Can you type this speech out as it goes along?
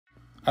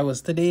I was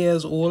 30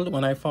 years old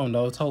when I found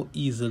out how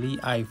easily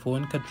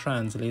iPhone could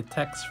translate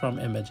text from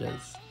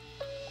images.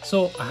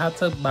 So I had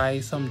to buy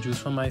some juice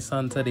for my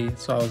son today,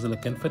 so I was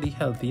looking for the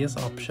healthiest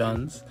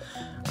options,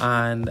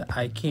 and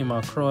I came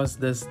across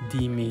this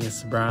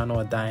D-Mace brand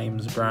or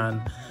Dimes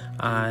brand,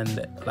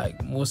 and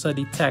like most of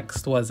the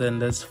text was in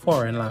this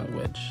foreign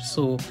language.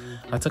 So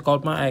I took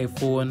out my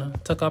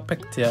iPhone, took a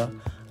picture,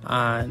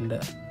 and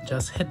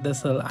just hit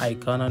this little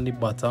icon on the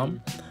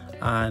bottom,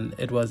 and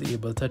it was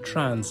able to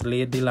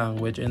translate the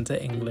language into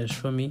English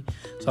for me.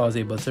 So I was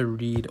able to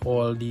read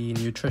all the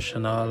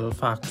nutritional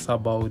facts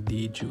about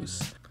the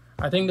juice.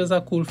 I think there's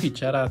a cool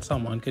feature that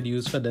someone could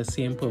use for the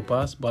same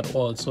purpose, but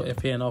also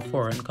if you're in a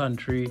foreign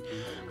country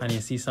and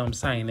you see some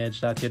signage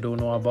that you don't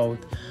know about.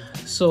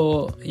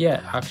 So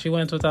yeah, I actually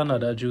went with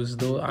another juice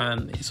though,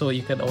 and so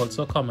you could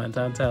also comment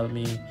and tell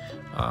me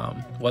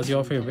what's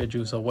your favorite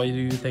juice, or what do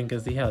you think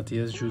is the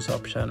healthiest juice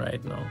option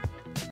right now.